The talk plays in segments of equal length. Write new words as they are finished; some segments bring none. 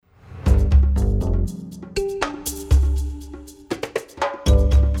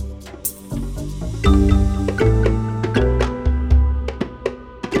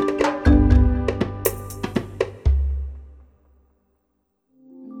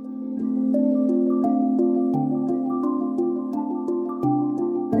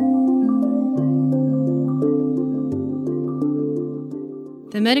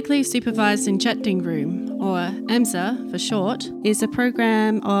The Medically Supervised Injecting Room, or MSIR for short, is a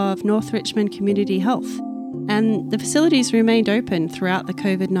program of North Richmond Community Health, and the facilities remained open throughout the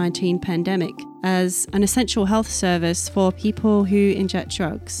COVID-19 pandemic as an essential health service for people who inject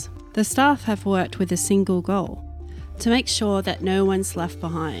drugs. The staff have worked with a single goal: to make sure that no one's left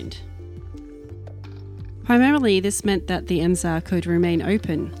behind. Primarily, this meant that the MSIR could remain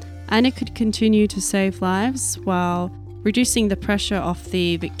open and it could continue to save lives while reducing the pressure off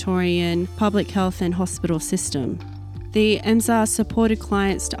the Victorian public health and hospital system. The MSIR supported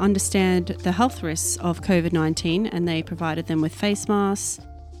clients to understand the health risks of COVID-19, and they provided them with face masks,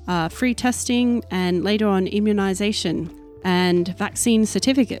 free testing, and later on immunisation and vaccine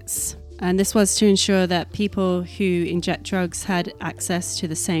certificates. And this was to ensure that people who inject drugs had access to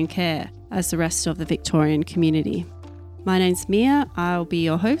the same care as the rest of the Victorian community. My name's Mia, I'll be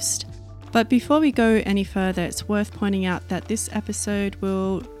your host. But before we go any further, it's worth pointing out that this episode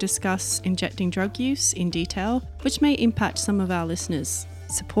will discuss injecting drug use in detail, which may impact some of our listeners.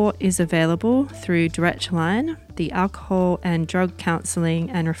 Support is available through Direct Line, the Alcohol and Drug Counselling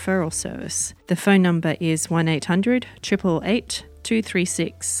and Referral Service. The phone number is 1800 888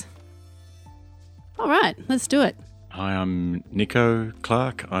 236. All right, let's do it. Hi, I'm Nico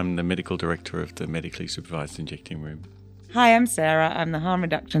Clark. I'm the Medical Director of the Medically Supervised Injecting Room. Hi, I'm Sarah. I'm the Harm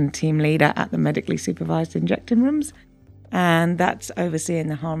Reduction Team Leader at the Medically Supervised Injecting Rooms, and that's overseeing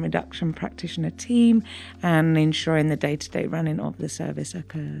the Harm Reduction Practitioner team and ensuring the day-to-day running of the service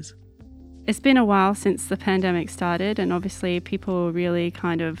occurs. It's been a while since the pandemic started, and obviously people really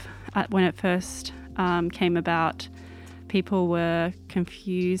when it first came about, people were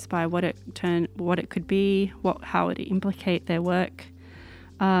confused by what it could be, how it would implicate their work.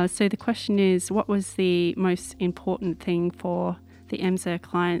 So the question is, what was the most important thing for the MSIR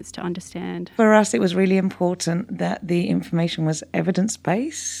clients to understand? For us, it was really important that the information was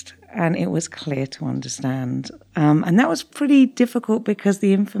evidence-based and it was clear to understand. And that was pretty difficult because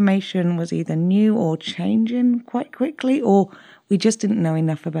the information was either new or changing quite quickly, or we just didn't know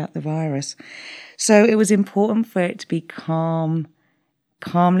enough about the virus. So it was important for it to be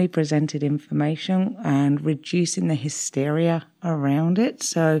calmly presented information and reducing the hysteria around it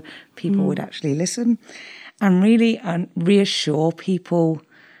so people would actually listen and really reassure people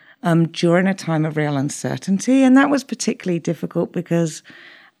during a time of real uncertainty. And that was particularly difficult because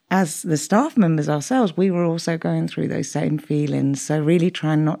as the staff members ourselves, we were also going through those same feelings. So really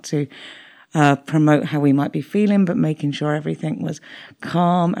trying not to promote how we might be feeling, but making sure everything was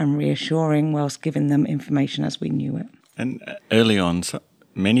calm and reassuring whilst giving them information as we knew it. And early on,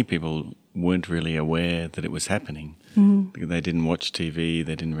 many people weren't really aware that it was happening. Because they didn't watch TV,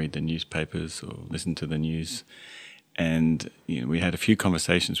 they didn't read the newspapers or listen to the news. And we had a few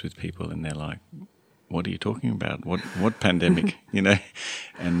conversations with people and they're like, what are you talking about? What pandemic?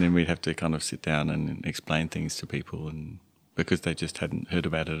 And then we'd have to kind of sit down and explain things to people, and because they just hadn't heard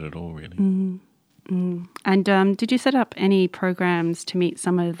about it at all, really. And did you set up any programs to meet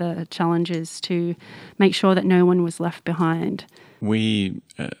some of the challenges to make sure that no one was left behind? We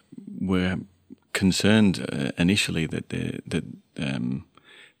were concerned initially that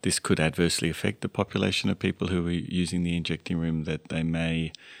this could adversely affect the population of people who were using the injecting room, that they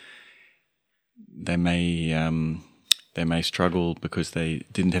may struggle because they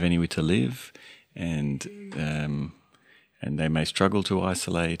didn't have anywhere to live, and they may struggle to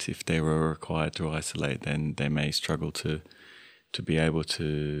isolate. If they were required to isolate, then they may struggle to be able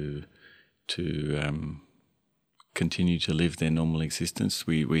to continue to live their normal existence.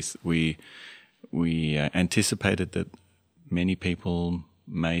 We anticipated that many people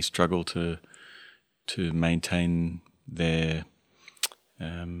may struggle to maintain their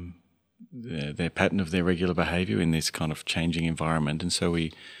pattern of their regular behaviour in this kind of changing environment, and so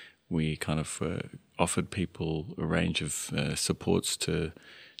we kind of offered people a range of supports to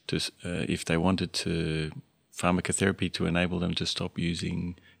if they wanted to pharmacotherapy to enable them to stop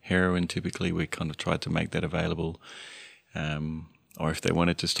using heroin. Typically, we kind of tried to make that available. Or if they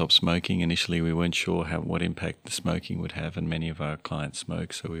wanted to stop smoking, initially we weren't sure what impact the smoking would have, and many of our clients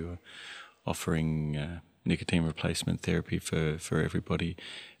smoke, so we were offering nicotine replacement therapy for everybody.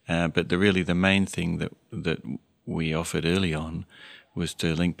 But the main thing that we offered early on was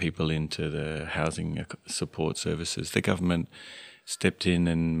to link people into the housing support services. The government stepped in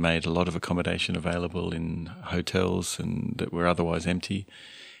and made a lot of accommodation available in hotels and that were otherwise empty.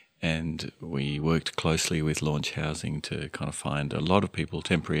 And we worked closely with Launch Housing to kind of find a lot of people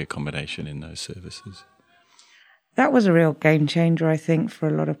temporary accommodation in those services. That was a real game changer, I think, for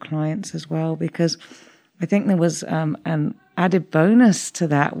a lot of clients as well, because I think there was an added bonus to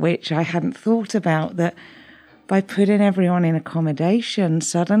that, which I hadn't thought about, that by putting everyone in accommodation,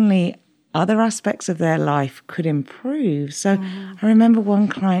 suddenly other aspects of their life could improve. So I remember one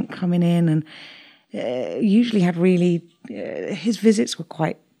client coming in and usually had his visits were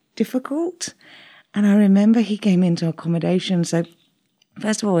quite difficult. And I remember he came into accommodation. So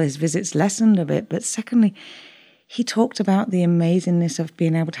first of all, his visits lessened a bit. But secondly, he talked about the amazingness of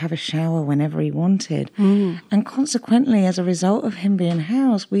being able to have a shower whenever he wanted. And consequently, as a result of him being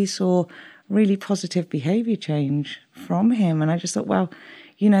housed, we saw really positive behaviour change from him. And I just thought, well,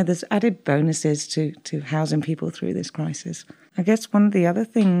 there's added bonuses to housing people through this crisis. I guess one of the other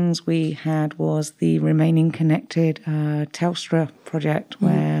things we had was the Remaining Connected Telstra project,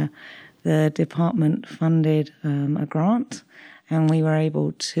 where the department funded a grant, and we were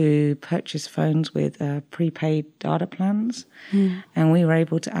able to purchase phones with prepaid data plans, and we were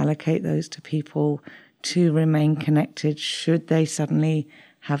able to allocate those to people to remain connected should they suddenly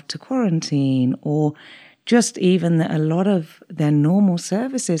have to quarantine, or just even that a lot of their normal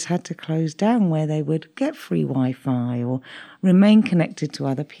services had to close down where they would get free Wi-Fi or remain connected to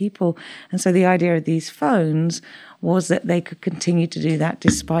other people. And so the idea of these phones was that they could continue to do that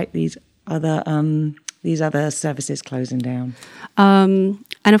despite these other services closing down. And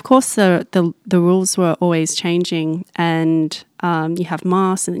of course, the rules were always changing, and you have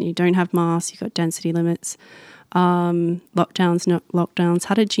masks and then you don't have masks, you've got density limits. Lockdowns, not lockdowns.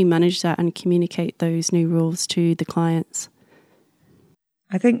 How did you manage that and communicate those new rules to the clients?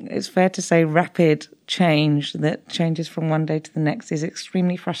 I think it's fair to say rapid change that changes from one day to the next is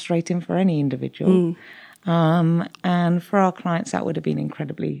extremely frustrating for any individual. And for our clients, that would have been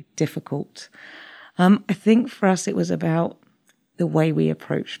incredibly difficult. I think for us, it was about the way we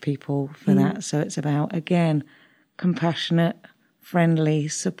approach people for that. So it's about, again, compassionate, friendly,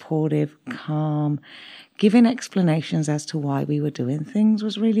 supportive, calm. Giving explanations as to why we were doing things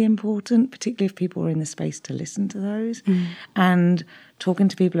was really important, particularly if people were in the space to listen to those. And talking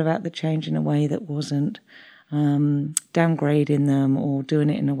to people about the change in a way that wasn't downgrading them or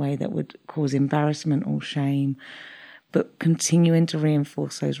doing it in a way that would cause embarrassment or shame, but continuing to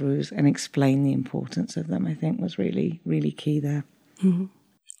reinforce those rules and explain the importance of them, I think was really, really key there.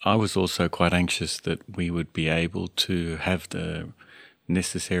 I was also quite anxious that we would be able to have the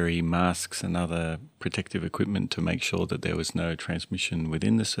necessary masks and other protective equipment to make sure that there was no transmission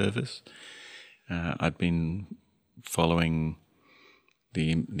within the service. I'd been following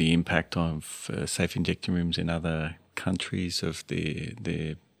the impact of safe injecting rooms in other countries of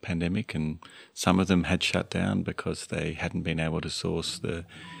the pandemic, and some of them had shut down because they hadn't been able to source the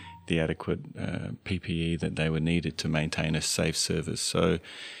adequate PPE that they were needed to maintain a safe service. So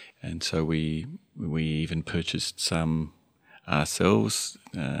we even purchased some ourselves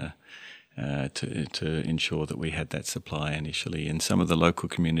to ensure that we had that supply initially. And some of the local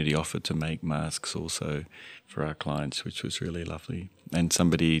community offered to make masks also for our clients, which was really lovely. And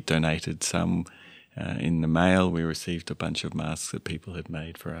somebody donated some in the mail. We received a bunch of masks that people had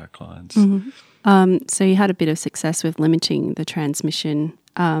made for our clients. So you had a bit of success with limiting the transmission.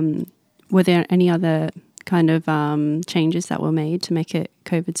 Were there any other kind of changes that were made to make it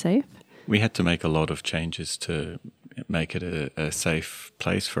COVID safe? We had to make a lot of changes to make it a safe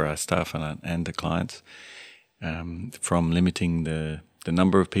place for our staff and the clients, from limiting the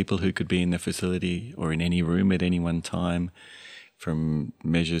number of people who could be in the facility or in any room at any one time, from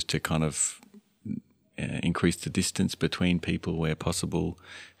measures to kind of increase the distance between people where possible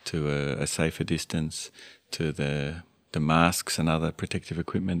to a safer distance, to the masks and other protective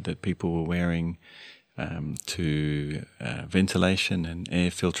equipment that people were wearing, to ventilation and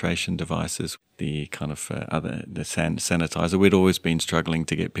air filtration devices, the kind of the sanitizer. We'd always been struggling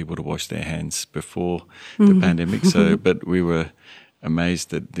to get people to wash their hands before the pandemic, but we were amazed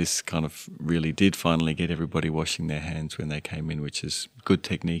that this kind of really did finally get everybody washing their hands when they came in, which is good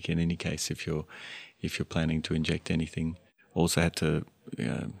technique in any case if you're planning to inject anything. Also had to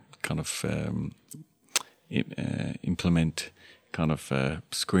implement kind of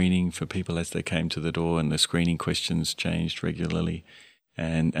screening for people as they came to the door, and the screening questions changed regularly.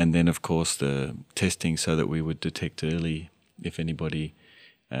 And then, of course, the testing so that we would detect early if anybody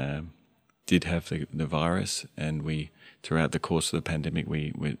did have the virus. And throughout the course of the pandemic,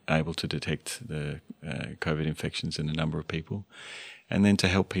 we were able to detect the COVID infections in a number of people. And then to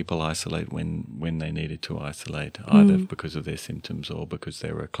help people isolate when they needed to isolate, either because of their symptoms or because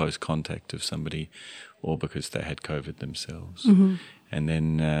they were a close contact of somebody or because they had COVID themselves. And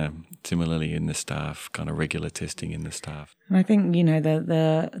then similarly in the staff, kind of regular testing in the staff. And I think,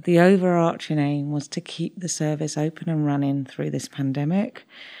 the overarching aim was to keep the service open and running through this pandemic.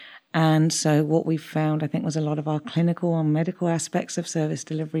 And so what we found, I think, was a lot of our clinical and medical aspects of service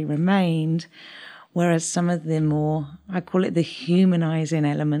delivery remained, Whereas some of the more, I call it the humanizing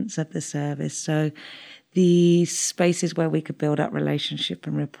elements of the service. So the spaces where we could build up relationship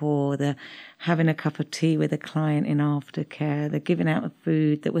and rapport, the having a cup of tea with a client in aftercare, the giving out of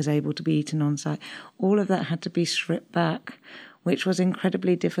food that was able to be eaten on site, all of that had to be stripped back, which was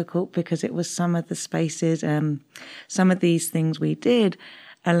incredibly difficult because it was some of the spaces, some of these things we did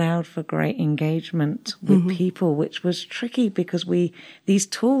allowed for great engagement with people, which was tricky because these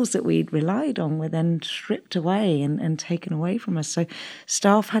tools that we'd relied on were then stripped away and taken away from us. So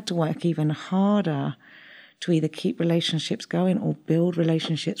staff had to work even harder to either keep relationships going or build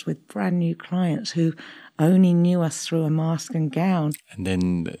relationships with brand new clients who only knew us through a mask and gown. And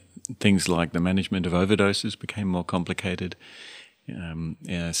then things like the management of overdoses became more complicated.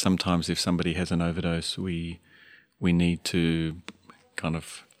 Sometimes if somebody has an overdose, we need to kind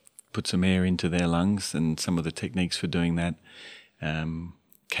of put some air into their lungs, and some of the techniques for doing that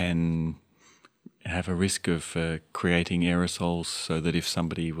can have a risk of creating aerosols, so that if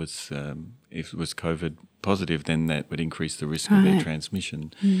somebody was if it was COVID positive, then that would increase the risk of their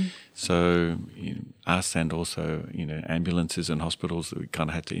transmission. So us and also ambulances and hospitals, we kind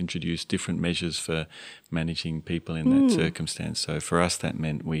of had to introduce different measures for managing people in that circumstance. So for us, that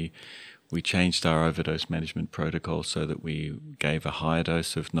meant we changed our overdose management protocol so that we gave a higher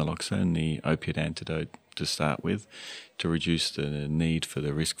dose of naloxone, the opiate antidote, to start with, to reduce the need for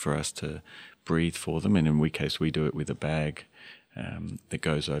the risk for us to breathe for them. And in our case, we do it with a bag that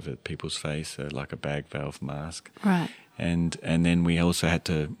goes over people's face, like a bag valve mask. Right. And then we also had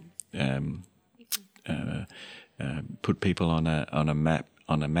to put people on a mat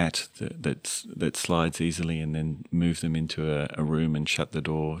that slides easily, and then move them into a room and shut the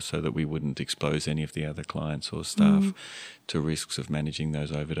door so that we wouldn't expose any of the other clients or staff to risks of managing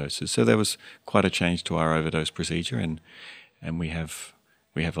those overdoses. So there was quite a change to our overdose procedure, and we have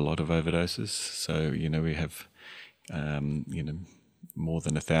a lot of overdoses. So we have more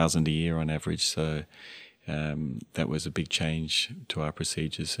than 1,000 a year on average. So that was a big change to our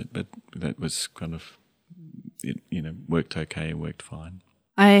procedures, but that was kind of worked okay and worked fine.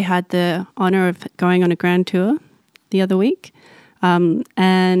 I had the honour of going on a grand tour the other week,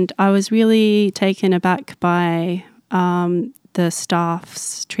 and I was really taken aback by the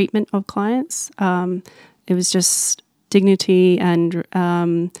staff's treatment of clients. It was just dignity and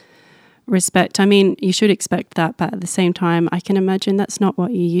respect. I mean, you should expect that, but at the same time, I can imagine that's not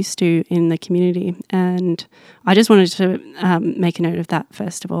what you're used to in the community. And I just wanted to make a note of that,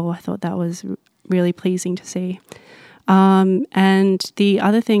 first of all. I thought that was really pleasing to see. And the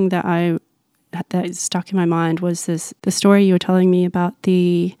other thing that stuck in my mind was the story you were telling me about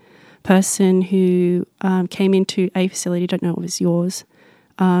the person who came into a facility, don't know if it was yours,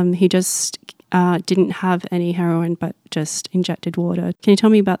 he just didn't have any heroin but just injected water. Can you tell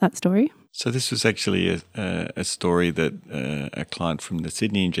me about that story? So this was actually a story that a client from the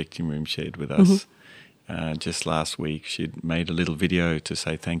Sydney Injecting Room shared with us. Just last week, she'd made a little video to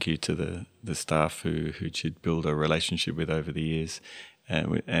say thank you to the staff who she'd built a relationship with over the years.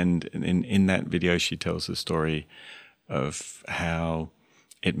 And in that video, she tells the story of how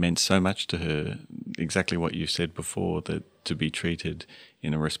it meant so much to her, exactly what you said before, that to be treated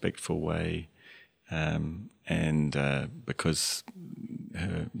in a respectful way. Because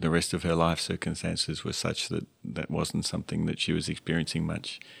the rest of her life circumstances were such that wasn't something that she was experiencing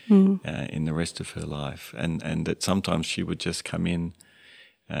much in the rest of her life, and that sometimes she would just come in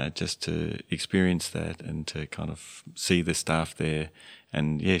just to experience that and to kind of see the staff there,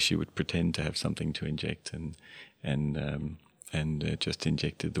 and she would pretend to have something to inject and just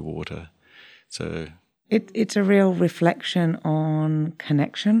injected the water. So It's a real reflection on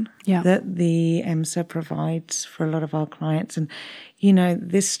connection that the MSIR provides for a lot of our clients. And,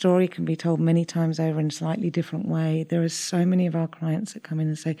 this story can be told many times over in a slightly different way. There are so many of our clients that come in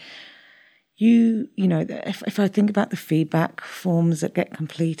and say, if I think about the feedback forms that get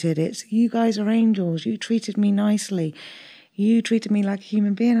completed, it's, you guys are angels, you treated me nicely, you treated me like a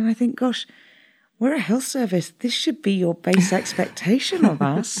human being. And I think, gosh, we're a health service. This should be your base expectation of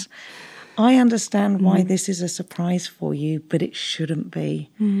us. I understand why this is a surprise for you, but it shouldn't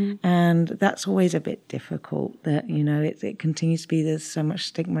be. And that's always a bit difficult, that, it continues to be, there's so much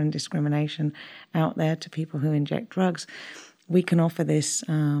stigma and discrimination out there to people who inject drugs. We can offer this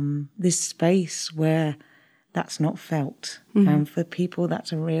space where that's not felt. And for people,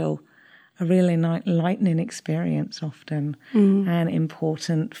 that's a really enlightening experience often, and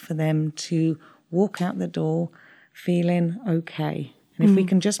important for them to walk out the door feeling okay. And if we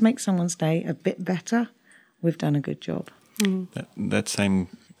can just make someone's day a bit better, we've done a good job. That same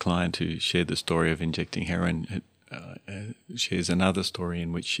client who shared the story of injecting heroin shares another story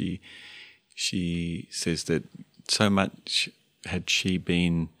in which she she says that so much had she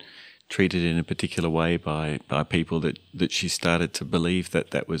been treated in a particular way by people that she started to believe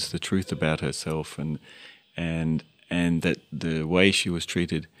that was the truth about herself, and that the way she was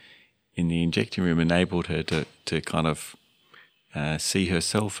treated in the injecting room enabled her to kind of see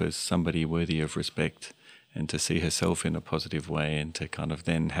herself as somebody worthy of respect, and to see herself in a positive way, and to kind of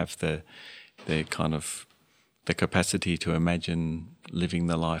then have the capacity to imagine living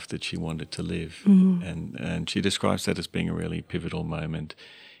the life that she wanted to live. And she describes that as being a really pivotal moment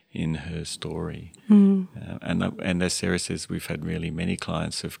in her story. And as Sarah says, we've had really many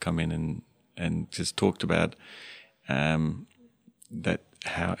clients who've come in and just talked about that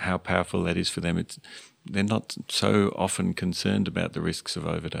how powerful that is for them. They're not so often concerned about the risks of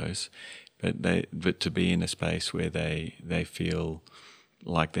overdose, but to be in a space where they feel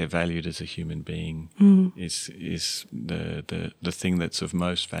like they're valued as a human being is the thing that's of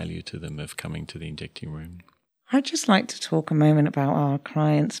most value to them of coming to the injecting room. I'd just like to talk a moment about our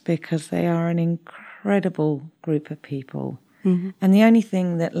clients, because they are an incredible group of people. And the only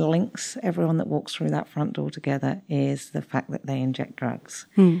thing that links everyone that walks through that front door together is the fact that they inject drugs.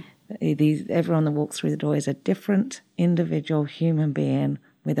 Everyone that walks through the door is a different individual human being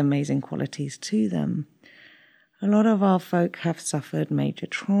with amazing qualities to them. A lot of our folk have suffered major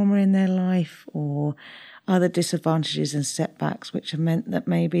trauma in their life or other disadvantages and setbacks, which have meant that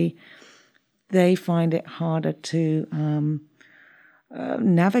maybe they find it harder to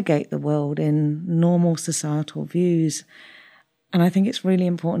navigate the world in normal societal views. And I think it's really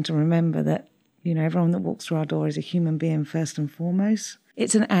important to remember that, everyone that walks through our door is a human being first and foremost.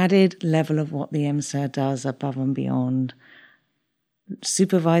 It's an added level of what the MSIR does above and beyond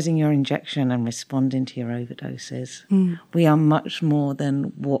supervising your injection and responding to your overdoses. We are much more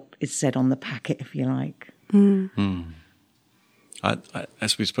than what is said on the packet, if you like. As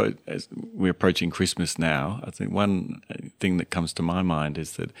we're approaching Christmas now, I think one thing that comes to my mind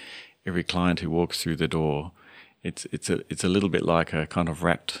is that every client who walks through the door, it's a little bit like a kind of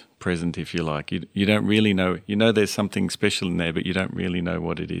wrapped present, if you like. You don't really know. There's something special in there, but you don't really know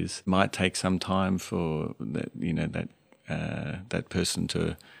what it is. It might take some time for that person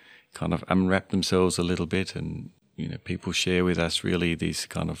to kind of unwrap themselves a little bit, and people share with us really these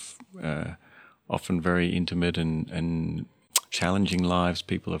kind of often very intimate and challenging lives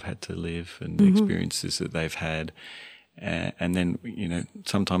people have had to live, and experiences that they've had. And then,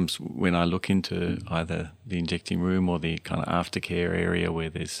 sometimes when I look into either the injecting room or the kind of aftercare area where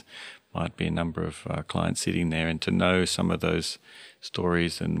might be a number of clients sitting there, and to know some of those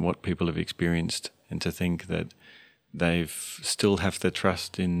stories and what people have experienced, and to think that they've still have the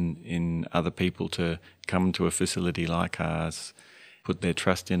trust in other people to come to a facility like ours, put their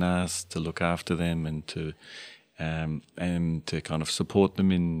trust in us to look after them, and to kind of support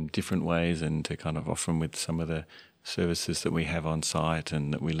them in different ways, and to kind of offer them with some of the services that we have on site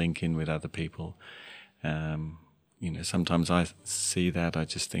and that we link in with other people. Sometimes I see that, I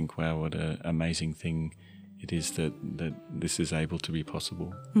just think, wow, what an amazing thing it is that this is able to be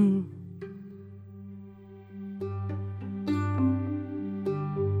possible.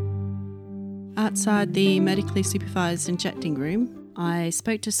 Outside the medically supervised injecting room, I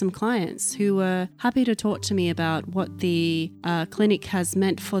spoke to some clients who were happy to talk to me about what the clinic has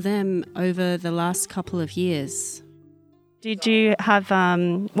meant for them over the last couple of years. Did you have,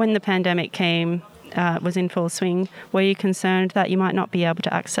 when the pandemic came, was in full swing, were you concerned that you might not be able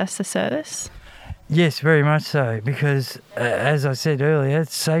to access the service? Yes, very much so, because as I said earlier,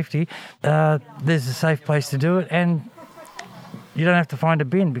 it's safety. There's a safe place to do it, and you don't have to find a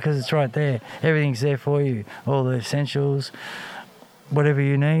bin because it's right there. Everything's there for you, all the essentials, whatever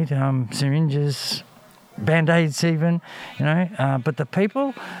you need, syringes, Band-Aids even, But the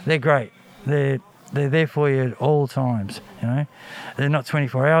people, they're great. They're there for you at all times, They're not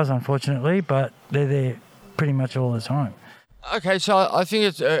 24 hours, unfortunately, but they're there pretty much all the time. Okay, so I think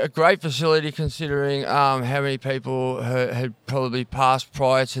it's a great facility considering how many people had probably passed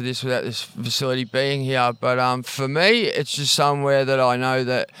prior to this without this facility being here. But for me, it's just somewhere that I know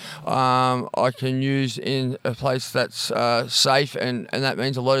that I can use in a place that's safe, and that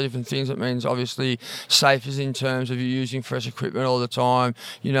means a lot of different things. It means obviously safe is in terms of you using fresh equipment all the time.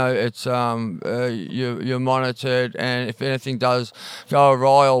 It's you're monitored, and if anything does go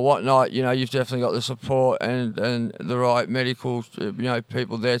awry or whatnot, you've definitely got the support and the right medical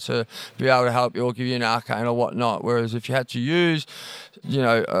people there to be able to help you or give you an Arcane or whatnot. Whereas if you had to use,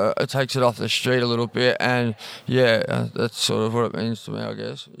 it takes it off the street a little bit, and that's sort of what it means to me, I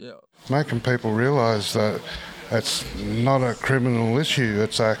guess. Yeah, making people realise that it's not a criminal issue;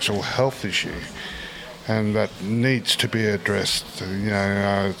 it's an actual health issue. and that needs to be addressed.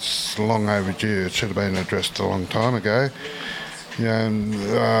 It's long overdue. It should have been addressed a long time ago. And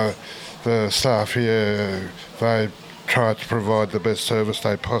the staff here, they try to provide the best service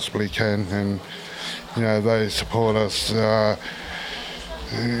they possibly can, and they support us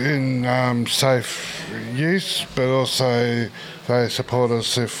in safe use, but also they support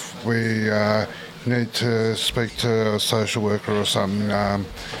us if we need to speak to a social worker or something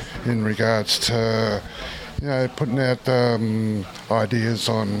in regards to putting out ideas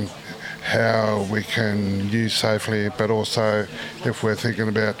on how we can use safely, but also if we're thinking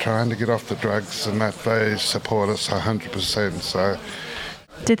about trying to get off the drugs, and that they support us 100%. So,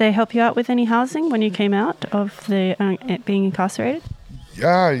 did they help you out with any housing when you came out of the being incarcerated?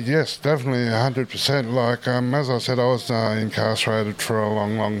 Yes, definitely 100%. Like as I said, I was incarcerated for a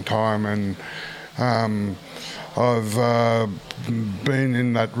long, long time, and I've been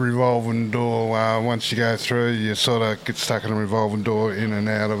in that revolving door. Once you go through, you sort of get stuck in a revolving door, in and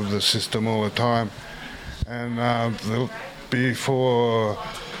out of the system all the time. And before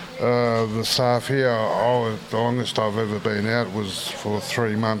the staff here, the longest I've ever been out was for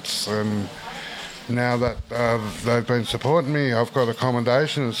 3 months. And now that they've been supporting me, I've got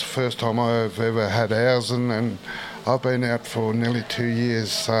accommodation. It's the first time I've ever had housing, and I've been out for nearly 2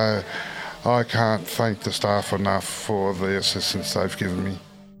 years. So I can't thank the staff enough for the assistance they've given me.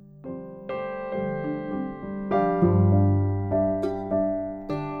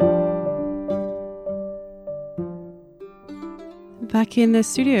 Back in the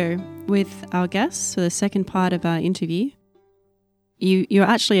studio with our guests for the second part of our interview. You're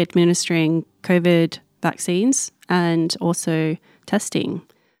actually administering COVID vaccines and also testing.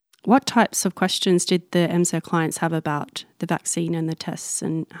 What types of questions did the MSIR clients have about the vaccine and the tests,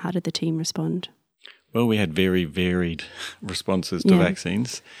 and how did the team respond? Well, we had very varied responses to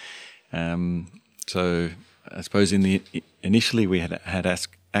vaccines. So I suppose initially we had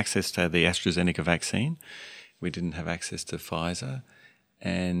access to the AstraZeneca vaccine. We didn't have access to Pfizer.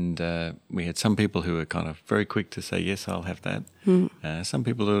 And we had some people who were kind of very quick to say, yes, I'll have that. Some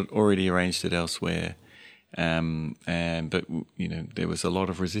people had already arranged it elsewhere. But there was a lot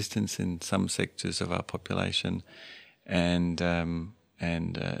of resistance in some sectors of our population, and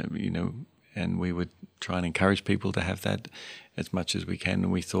we would try and encourage people to have that as much as we can.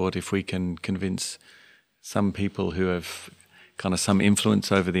 And we thought if we can convince some people who have kind of some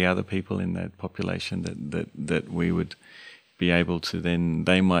influence over the other people in that population that we would be able to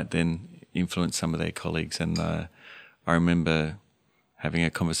they might influence some of their colleagues. And I remember having a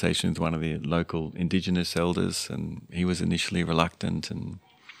conversation with one of the local Indigenous elders, and he was initially reluctant and,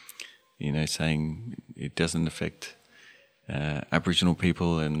 saying it doesn't affect Aboriginal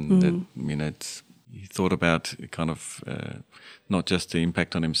people, and that, he thought about kind of not just the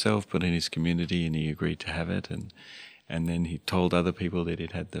impact on himself, but in his community, and he agreed to have it. And then he told other people that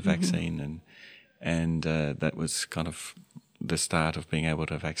he'd had the vaccine, and that was kind of the start of being able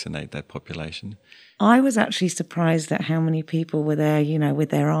to vaccinate that population. I was actually surprised at how many people were there, with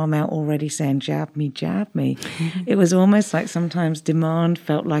their arm out already saying, jab me, jab me. It was almost like sometimes demand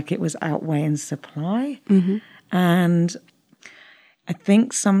felt like it was outweighing supply. And I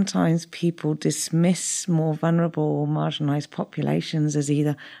think sometimes people dismiss more vulnerable or marginalised populations as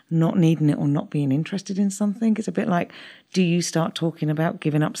either not needing it or not being interested in something. It's a bit like, do you start talking about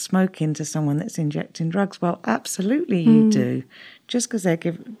giving up smoking to someone that's injecting drugs? Well, absolutely you do. Just because they're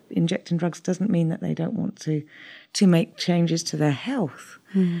injecting drugs doesn't mean that they don't want to make changes to their health.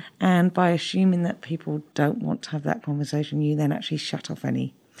 And by assuming that people don't want to have that conversation, you then actually shut off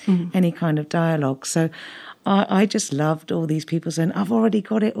any kind of dialogue. So I just loved all these people saying, I've already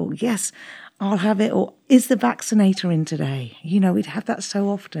got it, or yes, I'll have it, or is the vaccinator in today? We'd have that so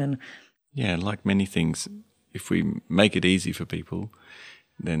often. Yeah, like many things, if we make it easy for people,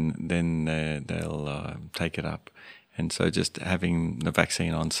 then they'll take it up. And so just having the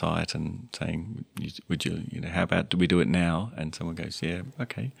vaccine on site and saying, would you, how about do we do it now? And someone goes, yeah,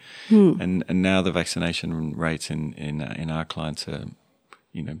 okay. And now the vaccination rates in our clients are,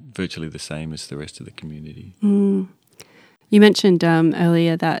 virtually the same as the rest of the community. You mentioned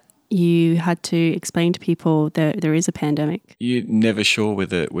earlier that you had to explain to people that there is a pandemic. You're never sure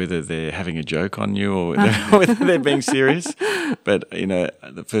whether they're having a joke on you or whether they're being serious. But,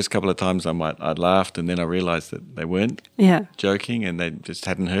 the first couple of times I'd laughed, and then I realised that they weren't joking and they just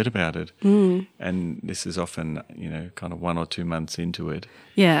hadn't heard about it. And this is often, kind of 1 or 2 months into it.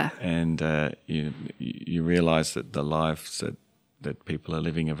 Yeah. And you realise that the lives that people are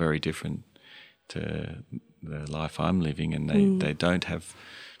living are very different to the life I'm living, and they don't have...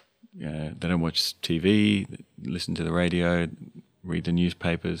 they don't watch TV, listen to the radio, read the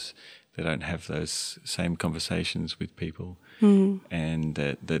newspapers. don't have those same conversations with people, and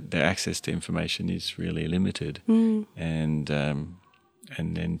that their access to information is really limited, and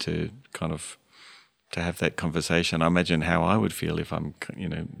then to kind of to have that conversation. I imagine how I would feel if I'm,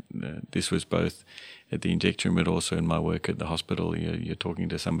 this was both at the injecting room but also in my work at the hospital. You're talking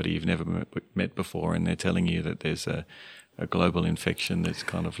to somebody you've never met before, and they're telling you that there's a global infection that's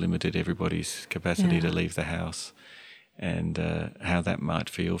kind of limited everybody's capacity to leave the house, and how that might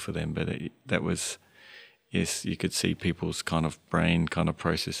feel for them. But that was, yes, you could see people's kind of brain kind of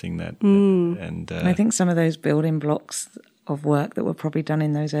processing that. And I think some of those building blocks of work that were probably done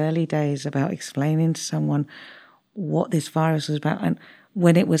in those early days about explaining to someone what this virus was about and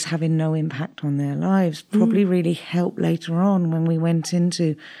when it was having no impact on their lives probably really helped later on when we went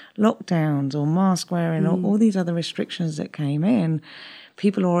into lockdowns or mask wearing or all these other restrictions that came in.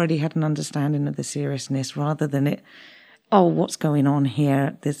 People already had an understanding of the seriousness rather than what's going on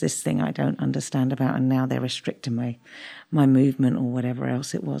here? There's this thing I don't understand about, and now they're restricting my movement or whatever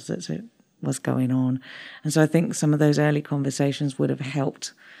else it was that was going on. And so I think some of those early conversations would have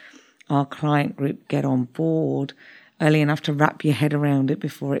helped our client group get on board early enough to wrap your head around it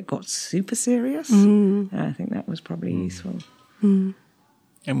before it got super serious. And I think that was probably useful. And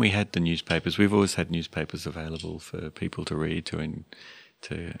we had the newspapers. We've always had newspapers available for people to read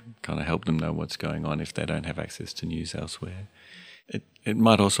to kind of help them know what's going on if they don't have access to news elsewhere. It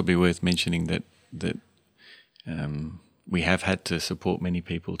might also be worth mentioning that we have had to support many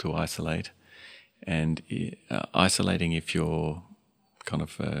people to isolate, and isolating if you're kind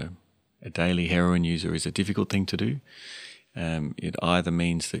of a daily heroin user is a difficult thing to do. It either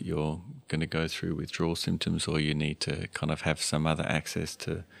means that you're going to go through withdrawal symptoms, or you need to kind of have some other access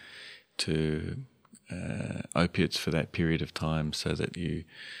to opiates for that period of time, so that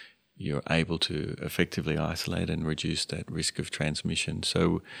you're able to effectively isolate and reduce that risk of transmission.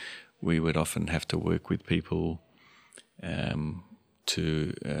 So we would often have to work with people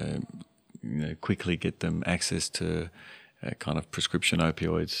to quickly get them access to kind of prescription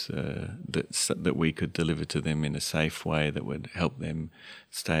opioids that we could deliver to them in a safe way that would help them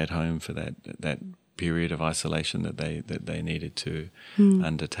stay at home for that period of isolation that they needed to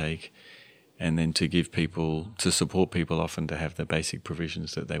undertake, and then to support people often to have the basic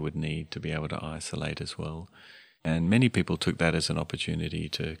provisions that they would need to be able to isolate as well. And many people took that as an opportunity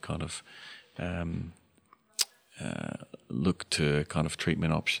to kind of look to kind of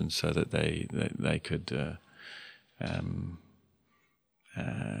treatment options so that they could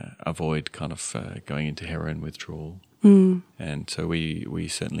avoid kind of going into heroin withdrawal. And so we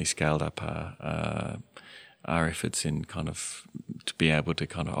certainly scaled up our efforts in kind of to be able to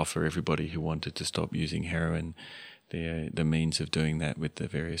kind of offer everybody who wanted to stop using heroin the means of doing that with the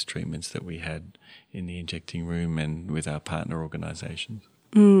various treatments that we had in the injecting room and with our partner organisations.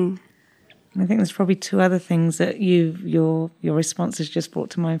 I think there's probably two other things that your response has just brought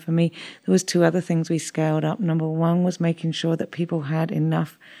to mind for me. There was two other things we scaled up. Number one was making sure that people had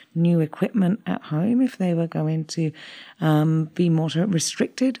enough new equipment at home if they were going to be more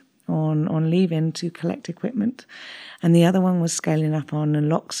restricted on leaving to collect equipment. And the other one was scaling up on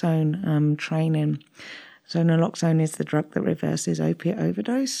naloxone training. So naloxone is the drug that reverses opiate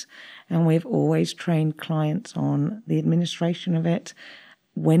overdose, and we've always trained clients on the administration of it,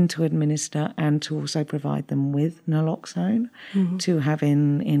 when to administer, and to also provide them with naloxone to have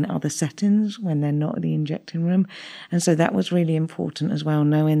in other settings when they're not in the injecting room. And so that was really important as well,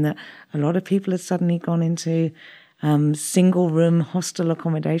 knowing that a lot of people had suddenly gone into single room hostel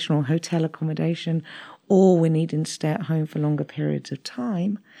accommodation or hotel accommodation, or were needing to stay at home for longer periods of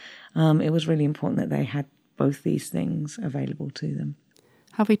time. It was really important that they had both these things available to them.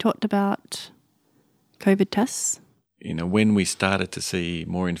 Have we talked about COVID tests? When we started to see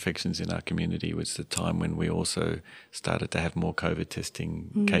more infections in our community was the time when we also started to have more COVID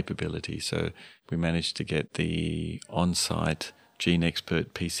testing capability. So we managed to get the on-site Gene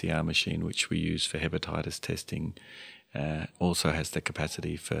Expert PCR machine, which we use for hepatitis testing, also has the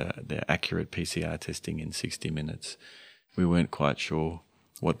capacity for the accurate PCR testing in 60 minutes. We weren't quite sure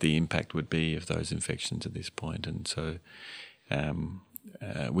what the impact would be of those infections at this point, and so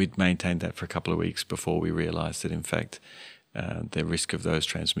we'd maintained that for a couple of weeks before we realised that, in fact, the risk of those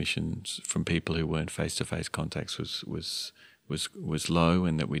transmissions from people who weren't face-to-face contacts was low,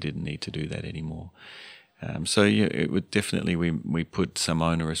 and that we didn't need to do that anymore. So yeah, it would definitely we put some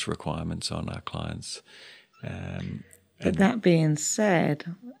onerous requirements on our clients. But that being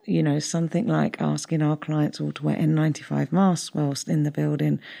said, something like asking our clients all to wear N95 masks whilst in the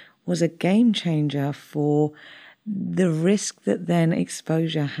building was a game changer for the risk that then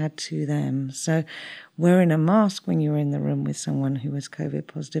exposure had to them. So wearing a mask when you were in the room with someone who was COVID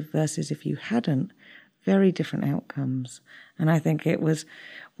positive versus if you hadn't, very different outcomes. And I think it was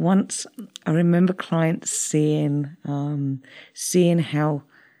once, I remember clients seeing how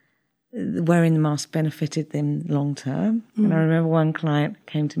wearing the mask benefited them long term. And I remember one client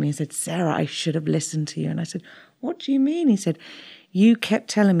came to me and said, "Sarah, I should have listened to you." And I said, "What do you mean?" He said, "You kept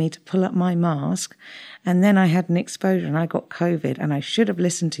telling me to pull up my mask, and then I had an exposure and I got COVID, and I should have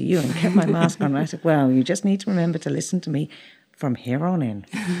listened to you and kept my mask on." And I said, "Well, you just need to remember to listen to me from here on in."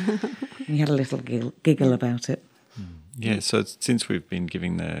 And he had a little giggle about it. Yeah, so since we've been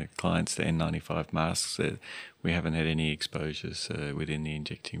giving the clients the N95 masks, we haven't had any exposures within the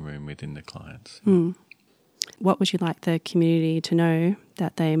injecting room within the clients. What would you like the community to know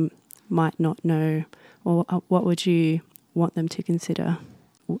that they might not know, or what would you want them to consider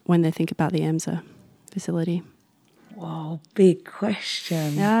when they think about the MSIR facility? Whoa, big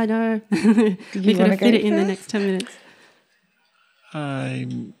question. Yeah, I know. We could have fit it in the next 10 minutes. I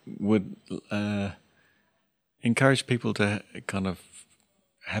would encourage people to kind of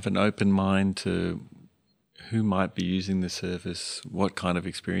have an open mind to who might be using the service, what kind of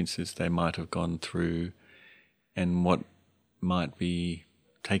experiences they might have gone through, and what might be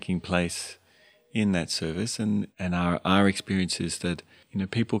taking place in that service. And our experience is that, you know,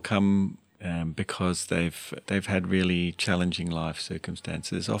 people come because they've had really challenging life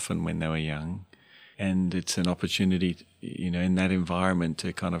circumstances, often when they were young, and it's an opportunity, you know, in that environment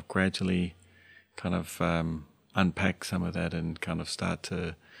to kind of gradually kind of unpack some of that and kind of start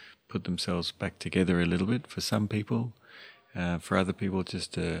to put themselves back together a little bit for some people. For other people,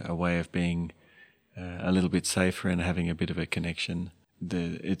 just a way of being a little bit safer and having a bit of a connection.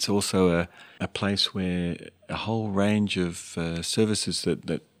 It's also a place where a whole range of services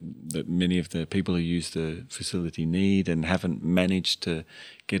that many of the people who use the facility need and haven't managed to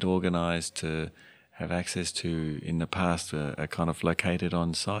get organised to have access to in the past are kind of located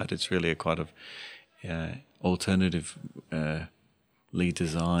on site. It's really a kind of alternatively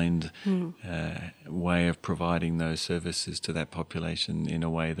designed way of providing those services to that population in a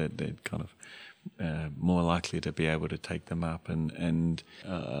way that they're kind of more likely to be able to take them up, and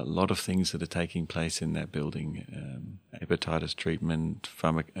a lot of things that are taking place in that building, hepatitis treatment,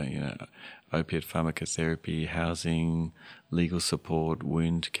 opiate pharmacotherapy, housing, legal support,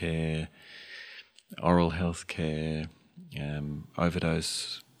 wound care, oral health care,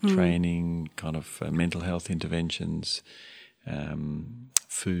 overdose training, kind of mental health interventions,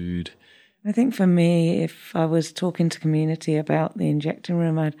 food. I think for me, if I was talking to community about the injecting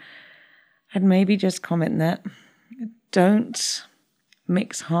room, I'd maybe just comment that don't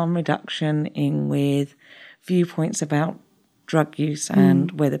mix harm reduction in with viewpoints about drug use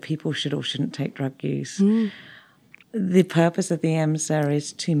and whether people should or shouldn't take drug use. The purpose of the MSIR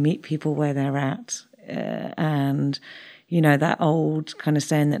is to meet people where they're at. And, you know, that old kind of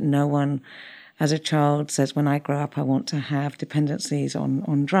saying that no one as a child says, when I grow up, I want to have dependencies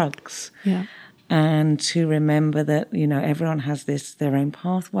on drugs. Yeah. And to remember that, you know, everyone has their own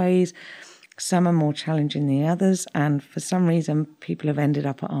pathways. Some are more challenging than the others, and for some reason, people have ended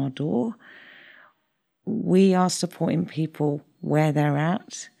up at our door. We are supporting people where they're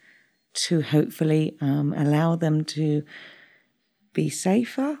at to hopefully allow them to be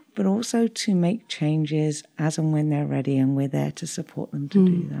safer, but also to make changes as and when they're ready, and we're there to support them to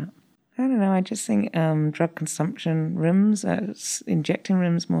do that. I don't know, I just think drug consumption rooms, injecting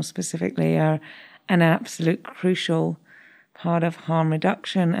rooms more specifically, are an absolute crucial part of harm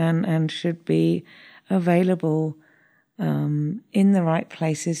reduction and should be available in the right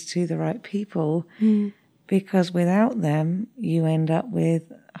places to the right people, because without them you end up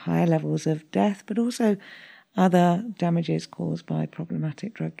with higher levels of death, but also other damages caused by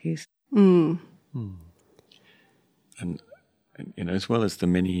problematic drug use. And you know, as well as the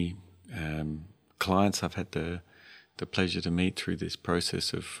many clients I've had the pleasure to meet through this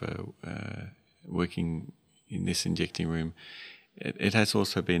process of working in this injecting room, it has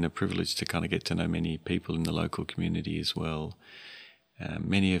also been a privilege to kind of get to know many people in the local community as well,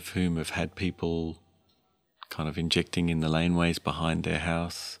 many of whom have had people kind of injecting in the laneways behind their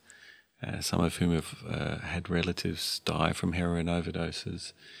house, some of whom have had relatives die from heroin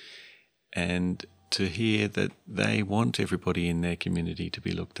overdoses, and to hear that they want everybody in their community to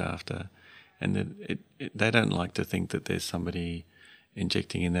be looked after, and that they don't like to think that there's somebody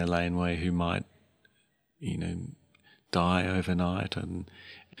injecting in their laneway who might, you know, die overnight, and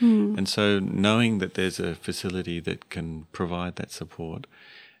so knowing that there's a facility that can provide that support,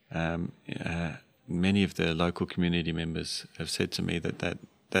 many of the local community members have said to me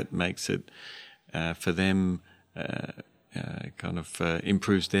that makes it for them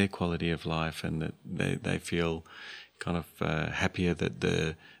improves their quality of life, and that they feel kind of happier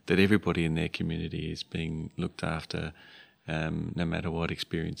that everybody in their community is being looked after, no matter what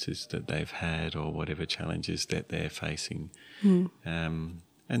experiences that they've had or whatever challenges that they're facing.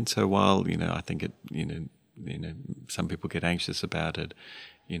 And so while I think it some people get anxious about it,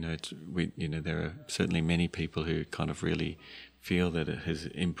 there are certainly many people who kind of really feel that it has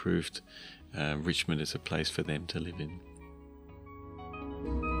improved Richmond as a place for them to live in.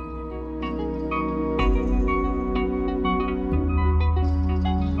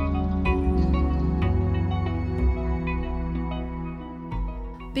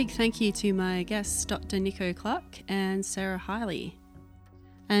 Big thank you to my guests, Dr. Nico Clark and Sarah Hiley.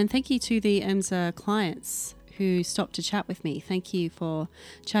 And thank you to the MSIR clients who stopped to chat with me. Thank you for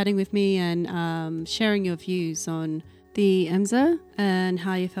chatting with me and sharing your views on the MSIR and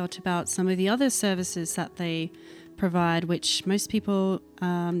how you felt about some of the other services that they provide, which most people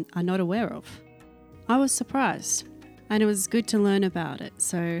are not aware of. I was surprised, and it was good to learn about it.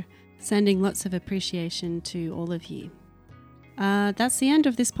 So sending lots of appreciation to all of you. That's the end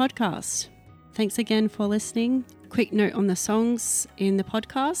of this podcast. Thanks again for listening. Quick note on the songs in the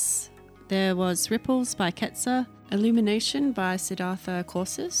podcast. There was Ripples by Ketzer, Illumination by Siddhartha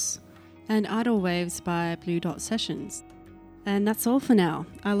Courses, and Idle Waves by Blue Dot Sessions. And that's all for now.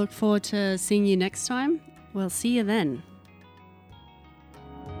 I look forward to seeing you next time. We'll see you then.